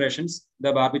concentrations,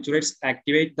 the barbiturates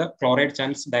activate the chloride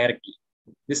channels directly.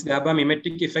 This GABA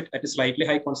mimetic effect at a slightly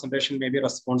high concentration may be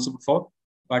responsible for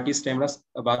what is termed as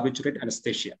barbiturate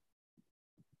anesthesia.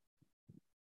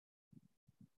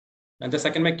 And the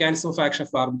second mechanism of action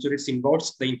of barbiturates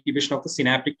involves the inhibition of the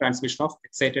synaptic transmission of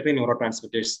excitatory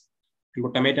neurotransmitters,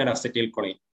 glutamate and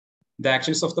acetylcholine. The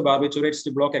actions of the barbiturates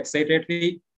to block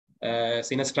excitatory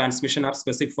synapse transmission are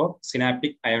specific for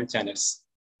synaptic ion channels.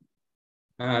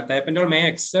 Thiopentone may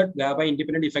exert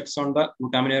GABA-independent effects on the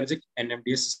glutaminergic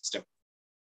NMDA system.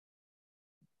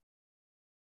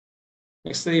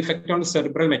 Next, the effect on the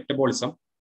cerebral metabolism.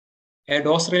 A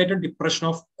dose-related depression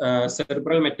of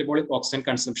cerebral metabolic oxygen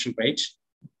consumption rate,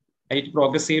 and it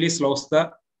progressively slows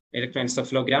the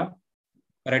electroencephalogram,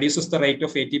 reduces the rate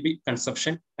of ATP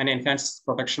consumption, and enhances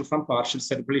protection from partial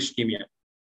cerebral ischemia.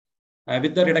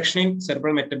 With the reduction in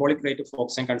cerebral metabolic rate of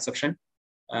oxygen consumption,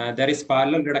 there is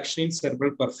parallel reduction in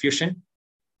cerebral perfusion,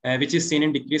 which is seen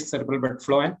in decreased cerebral blood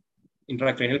flow and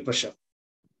intracranial pressure.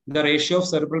 The ratio of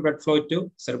cerebral blood flow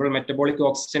to cerebral metabolic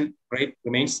oxygen rate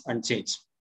remains unchanged.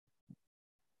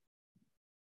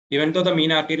 Even though the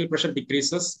mean arterial pressure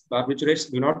decreases, barbiturates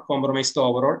do not compromise the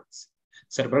overall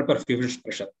cerebral perfusion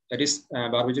pressure. That is,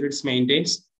 barbiturates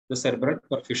maintains the cerebral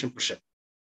perfusion pressure.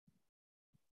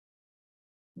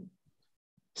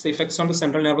 So effects on the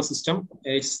central nervous system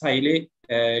is highly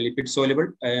lipid soluble,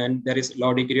 and there is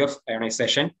low degree of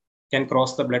ionization, can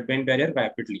cross the blood-brain barrier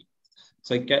rapidly.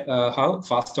 So it can have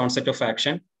fast onset of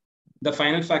action. The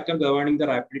final factor governing the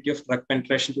rapidity of drug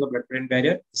penetration to the blood-brain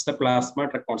barrier is the plasma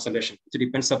drug concentration, which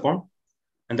depends upon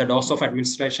and the dose of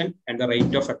administration and the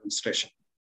rate of administration.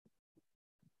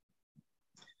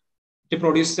 To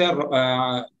produce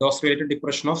a dose-related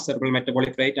depression of cerebral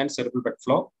metabolic rate and cerebral blood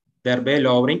flow, thereby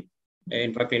lowering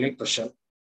intracranial pressure.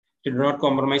 It do not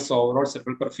compromise overall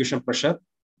cerebral perfusion pressure.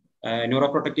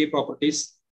 Neuroprotective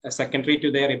properties are secondary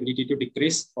to their ability to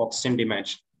decrease oxygen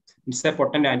demand. It's a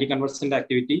potent anticonvulsant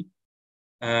activity.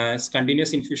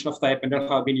 Continuous infusion of thiopentone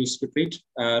have been used to treat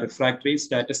refractory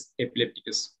status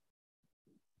epilepticus.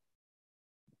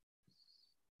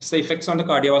 So effects on the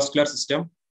cardiovascular system.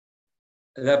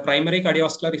 The primary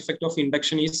cardiovascular effect of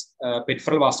induction is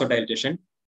peripheral vasodilatation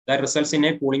that results in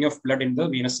a pooling of blood in the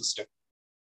venous system.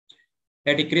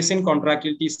 A decrease in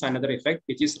contractility is another effect,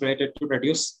 which is related to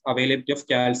reduced availability of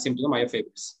calcium to the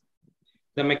myofibrils.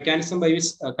 The mechanism by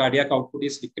which cardiac output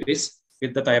is decreased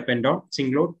with the thiopentone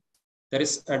include there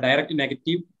is a direct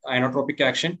negative inotropic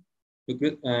action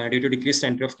due to decreased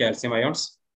entry of calcium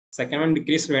ions. Second one,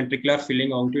 decreased ventricular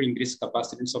filling owing to increased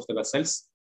capacitance of the vessels.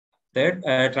 Third,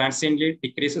 transiently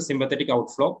decreases sympathetic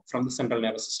outflow from the central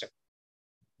nervous system.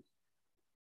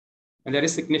 And there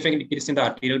is significant decrease in the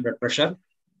arterial blood pressure.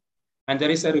 And there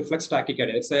is a reflex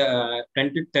tachycardia. It's a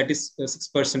 10 to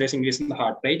 36% increase in the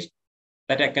heart rate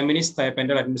that accompanies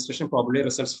thiopentone administration, probably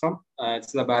results from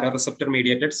it's the baroreceptor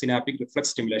mediated synaptic reflex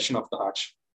stimulation of the heart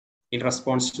in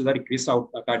response to the decreased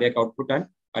cardiac output and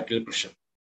arterial pressure.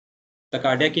 The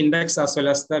cardiac index as well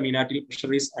as the mean arterial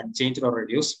pressure is unchanged or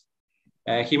reduced.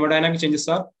 Hemodynamic changes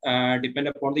are depend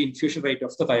upon the infusion rate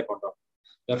of the thiopentone.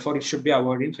 Therefore, it should be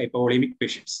avoided in hypovolemic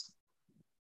patients.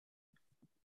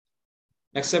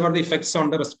 Next, about the effects on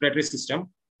the respiratory system.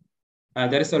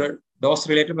 There is a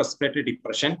dose-related respiratory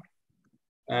depression.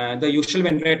 The usual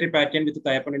ventilatory pattern with the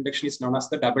thiopentone induction is known as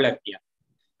the double apnea.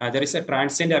 There is a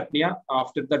transient apnea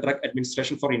after the drug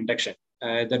administration for induction.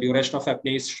 The duration of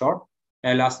apnea is short,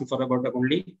 lasting for about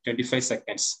only 25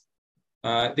 seconds.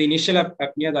 The initial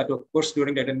apnea that occurs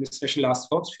during the administration lasts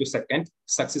for a few seconds,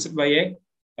 succeeded by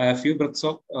a few breaths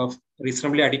of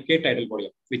reasonably adequate tidal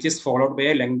volume, which is followed by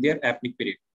a lengthier apneic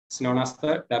period. It's known as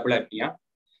the double apnea.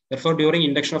 Therefore, during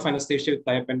induction of anesthesia with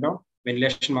thiopentone,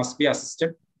 ventilation must be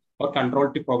assisted or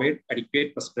controlled to provide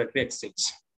adequate respiratory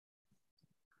exchange.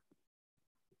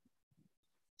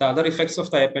 The other effects of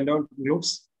thiopentone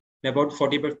includes about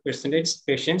 40%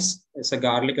 patients is a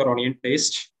garlic or onion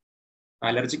taste,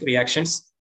 allergic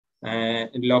reactions,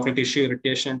 local tissue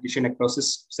irritation, tissue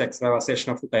necrosis,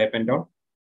 exacerbation of the thiopentone,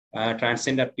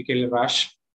 transient apical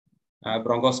rash,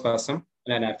 bronchospasm,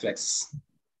 and anaphylaxis.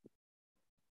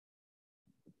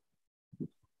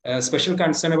 Special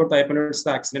concern about thiopentone is the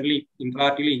accidental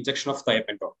intraarterial injection of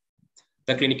thiopentone.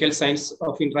 The clinical signs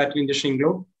of intraarterial injection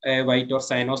include a white or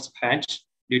cyanosed hand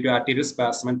due to arterial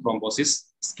spasm and thrombosis,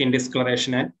 skin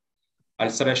discoloration and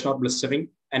ulceration or blistering,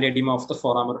 and edema of the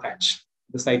forearm or hand,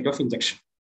 the site of injection.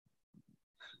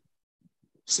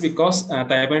 It's because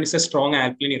thiopentone is a strong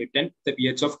alkaline irritant, the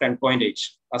pH of 10.8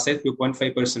 as a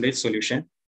 2.5% solution.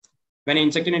 When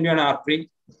injected into an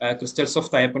artery, crystals of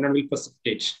thiopentone will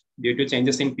precipitate due to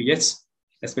changes in pH,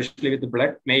 especially with the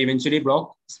blood, may eventually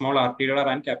block small arterial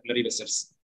and capillary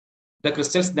vessels. The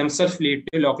crystals themselves lead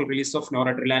to local release of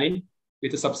noradrenaline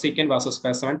with a subsequent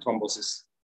vasospasm and thrombosis.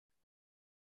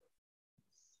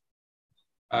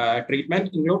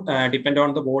 Treatment include depend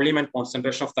on the volume and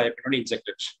concentration of thiopentone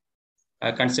injected.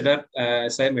 Consider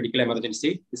as a medical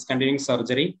emergency, discontinuing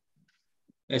surgery.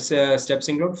 Steps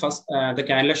include first, the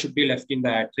cannula should be left in the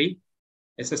artery.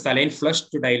 It's a saline flush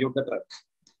to dilute the drug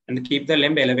and keep the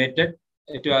limb elevated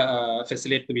to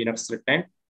facilitate the venous return.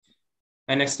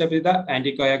 And next step is the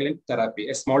anticoagulant therapy.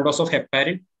 A small dose of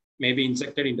heparin may be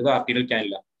injected into the arterial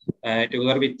cannula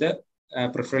together with the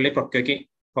preferably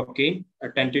procaine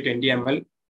 10 to 20 ml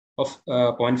of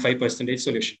 0.5%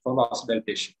 solution for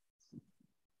vasodilatation.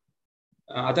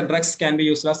 Other drugs can be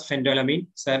used as phentolamine,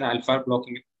 an alpha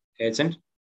blocking agent,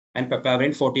 and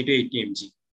papaverine 40 to 80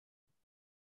 mg.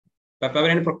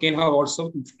 Papaverine and procaine have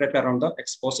also infiltrated around the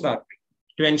exposed artery.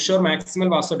 To ensure maximal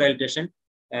vasodilatation,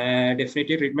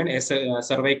 definitive treatment is a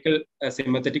cervical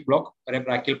sympathetic block or a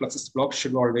brachial plexus block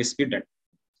should always be done.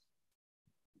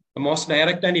 The most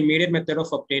direct and immediate method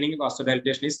of obtaining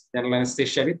vasodilatation is general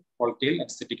anesthesia with volatile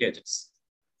anesthetic agents.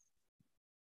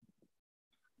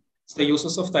 So the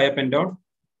uses of thiopentone.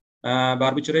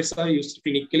 Barbiturates are used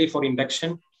clinically for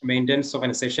induction, maintenance of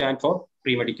anesthesia, and for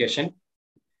pre-medication.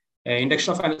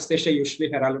 Induction of anesthesia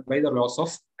usually heralded by the loss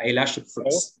of eyelash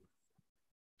reflex.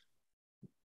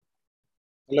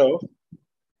 Hello.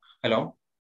 Hello.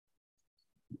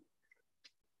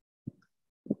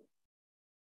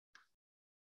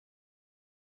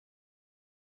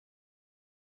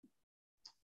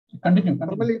 Continue.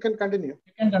 Normally, you can continue.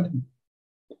 You can continue.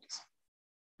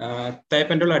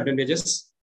 Thiopentone advantages.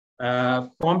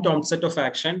 Prompt onset of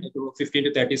action to 15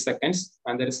 to 30 seconds,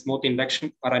 and there is smooth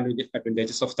induction are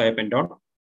advantages of thiopentone.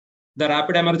 The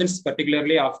rapid emergence,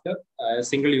 particularly after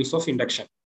single use of induction,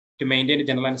 to maintain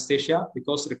general anesthesia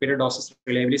because repeated doses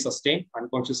reliably sustain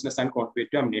unconsciousness and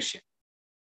contribute to amnesia.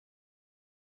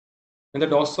 And the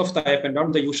dose of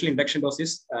thiopentone, the usual induction dose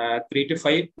is 3 to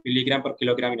 5 milligram per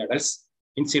kilogram in adults.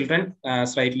 In children,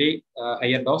 slightly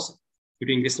higher dose due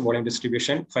to increased volume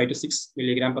distribution, 5 to 6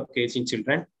 milligram per kg in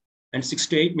children, and 6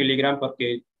 to 8 milligram per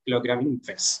kilogram in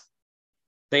infants.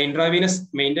 The intravenous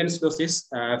maintenance dose is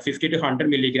 50 to 100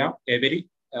 milligram every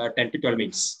 10 to 12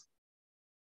 minutes.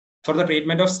 For the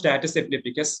treatment of status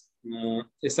epilepticus,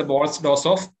 it's a bolus dose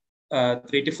of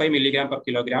 3 to 5 milligram per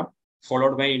kilogram,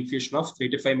 followed by infusion of 3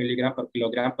 to 5 milligram per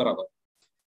kilogram per hour.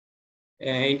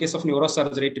 In case of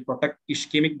neurosurgery to protect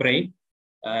ischemic brain,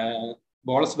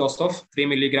 bolus dose of 3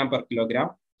 milligram per kilogram,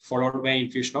 followed by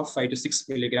infusion of 5 to 6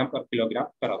 milligram per kilogram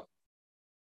per hour.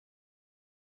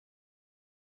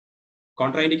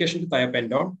 Contraindication to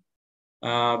thiopentone,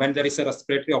 when there is a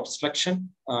respiratory obstruction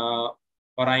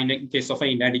or in case of an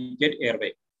inadequate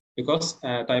airway, because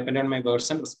thiopentone may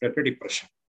worsen respiratory depression.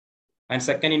 And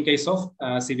second, in case of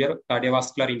severe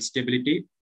cardiovascular instability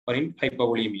or in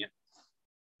hypovolemia.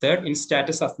 Third, in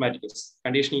status asthmaticus,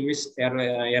 condition in which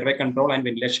airway control and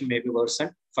ventilation may be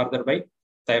worsened further by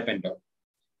thiopentone.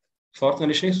 Fourth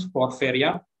condition is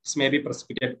porphyria, This may be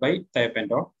precipitated by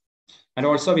thiopentone. And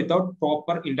also without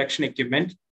proper induction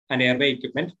equipment and airway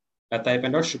equipment,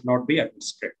 thiopentone should not be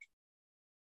administered.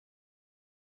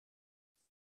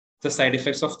 The side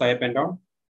effects of thiopentone,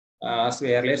 as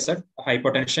we earlier said,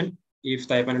 hypotension if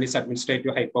thiopentone is administered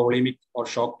to hypovolemic or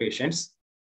shock patients,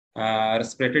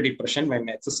 respiratory depression when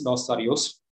excess doses are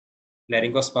used,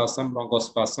 laryngospasm,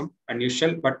 bronchospasm,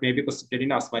 unusual but may be precipitated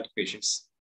in asthmatic patients.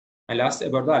 And last,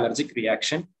 about the allergic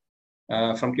reaction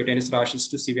from cutaneous rashes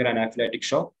to severe anaphylactic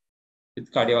shock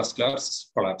with cardiovascular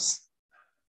collapse.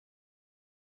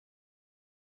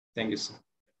 Thank you, sir.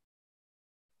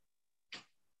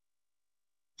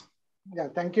 Yeah,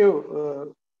 thank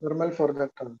you, Nirmal, for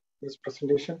that this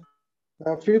presentation.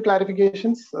 A few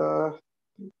clarifications.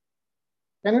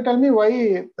 Can you tell me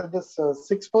why this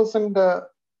 6%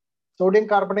 sodium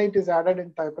carbonate is added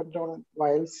in thiopentone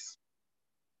vials?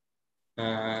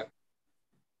 The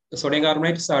sodium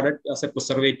carbonate is added as a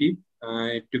preservative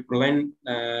to prevent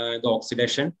the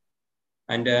oxidation,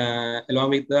 and along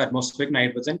with the atmospheric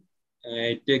nitrogen,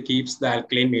 it keeps the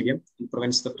alkaline medium and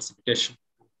prevents the precipitation.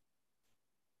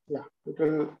 Yeah, it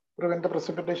will prevent the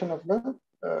precipitation of the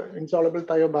insoluble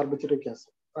thiobarbituric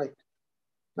acid. Right.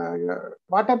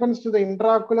 What happens to the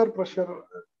intraocular pressure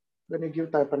when you give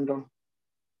thiopentone?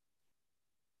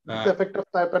 The effect of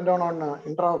thiopentone on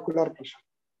intraocular pressure?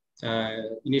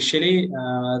 Initially,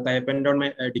 thiopentone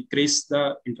may decrease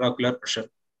the intraocular pressure.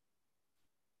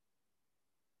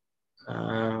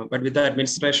 But with the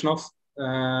administration of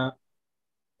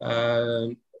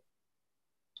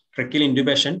tracheal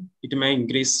intubation, it may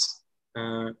increase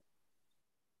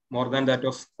more than that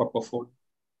of propofol.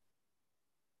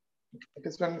 It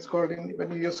is when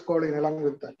you use codeine along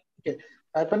with that. Okay,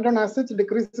 thiopentone as such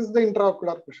decreases the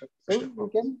intraocular pressure, so you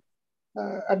can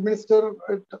administer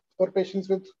it for patients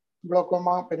with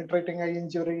glaucoma, penetrating eye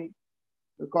injury,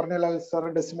 corneal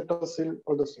ulcer, desimetoscele,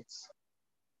 all those things.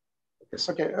 Yes.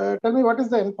 Okay, tell me what is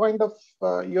the endpoint of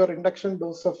your induction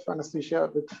dose of anesthesia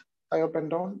with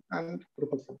thiopentone and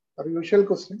propofol? Are usual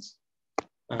questions?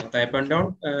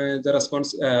 Thiopentone, the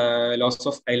response loss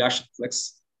of eyelash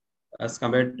reflex as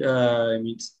compared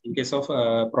means in case of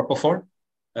propofol,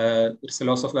 it's a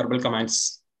loss of verbal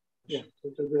commands. Yeah,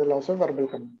 it will be the loss of verbal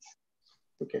commands.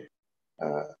 Okay.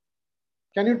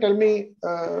 Can you tell me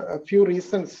a few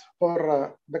reasons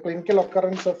for the clinical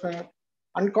occurrence of an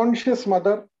unconscious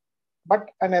mother but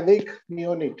an awake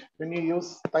neonate when you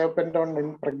use thiopentone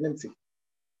in pregnancy?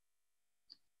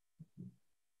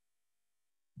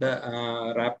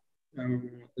 The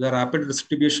rapid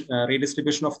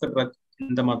redistribution of the drug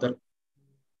in the mother.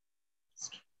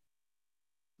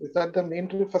 Is that the main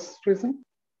first reason?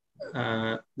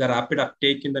 The rapid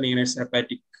uptake in the neonate's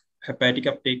hepatic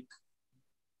uptake.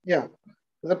 Yeah,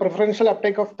 the preferential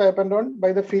uptake of thiopentone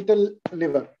by the fetal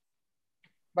liver.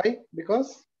 Why?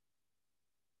 Because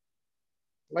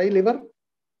why liver?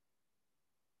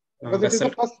 Because it is the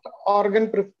first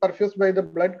organ perfused by the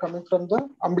blood coming from the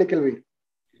umbilical vein.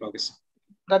 Okay.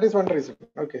 That is one reason.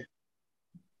 Okay.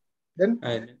 Then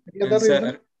the other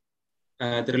reason?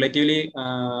 The relatively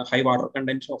high water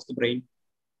content of the brain.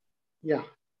 Yeah.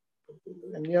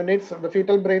 In neonates, the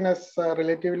fetal brain has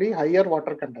relatively higher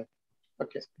water content.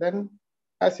 Okay. Then,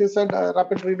 as you said,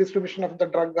 rapid redistribution of the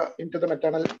drug into the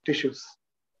maternal tissues.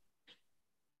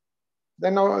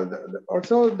 Then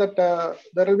also that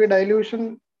there will be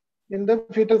dilution in the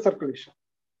fetal circulation.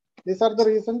 These are the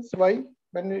reasons why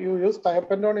when you use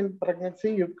thiopentone in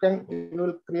pregnancy, you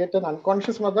will create an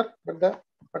unconscious mother,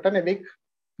 but an awake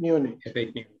neonate.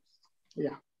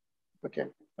 Yeah. Okay.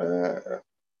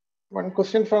 One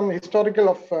question from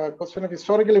question of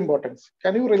historical importance.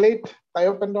 Can you relate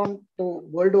thiopentone to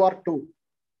World War II?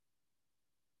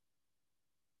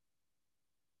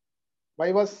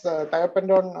 Why was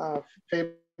thiopentone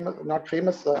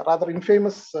rather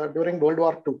infamous during World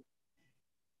War II?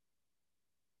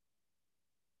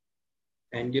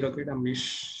 During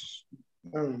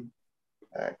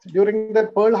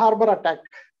the Pearl Harbor attack,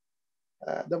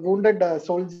 the wounded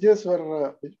soldiers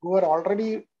who were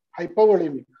already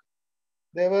hypovolemic,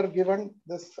 they were given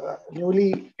this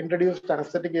newly introduced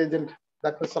anesthetic agent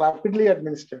that was rapidly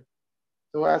administered.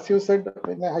 So as you said,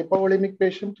 in a hypovolemic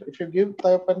patient, if you give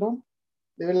thiopentone,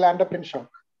 they will land up in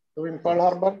shock. So in Pearl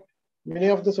Harbor, many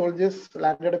of the soldiers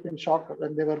landed up in shock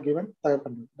when they were given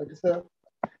thiopentone. That is the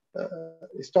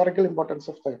historical importance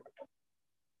of thiopentone.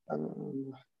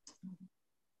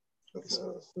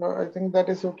 So I think that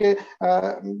is okay.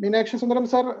 Meenakshi Sundaram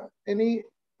sir, any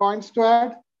points to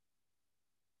add?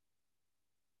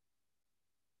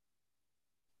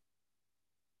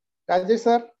 Rajesh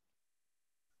sir?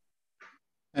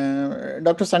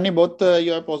 Dr. Sunny, both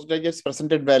your postgraduates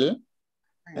presented well.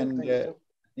 And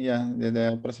yeah, they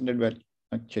are presented well,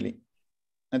 actually.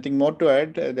 Nothing more to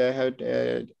add. They have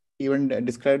even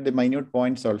described the minute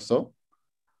points also.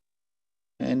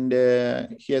 And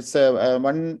he has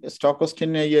one stock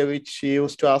question which he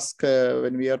used to ask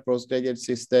when we are postgraduates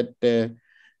is that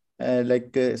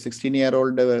like a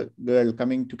 16-year-old girl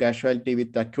coming to casualty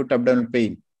with acute abdominal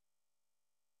pain.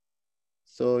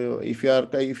 So if you are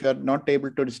not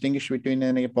able to distinguish between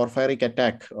a porphyric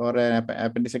attack or an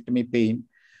appendectomy pain,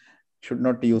 should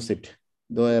not use it,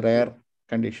 though a rare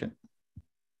condition.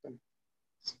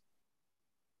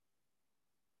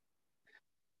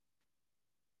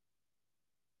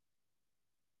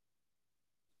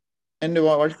 And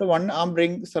what's the one arm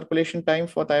ring circulation time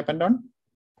for thiopentone?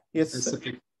 Yes.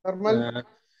 Normal.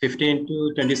 15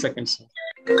 to 20 seconds.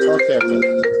 Okay.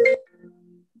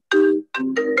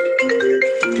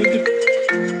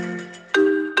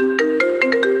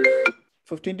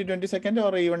 15 to 20 seconds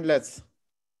or even less?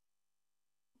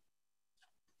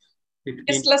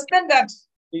 It's less than that.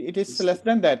 It is less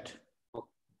than that.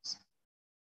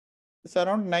 It's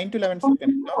around 9 to 11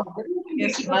 seconds. No?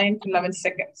 Yes, 9 to 11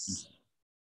 seconds.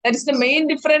 That is the main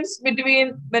difference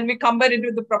between when we compare it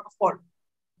with the propofol.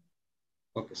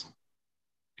 Okay, sir.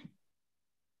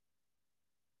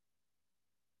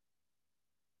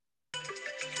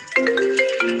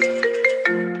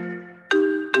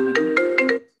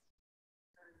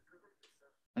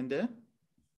 And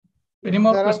any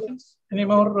more questions? Any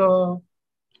more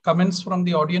comments from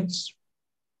the audience?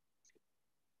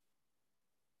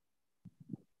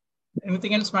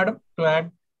 Anything else, madam, to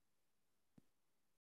add?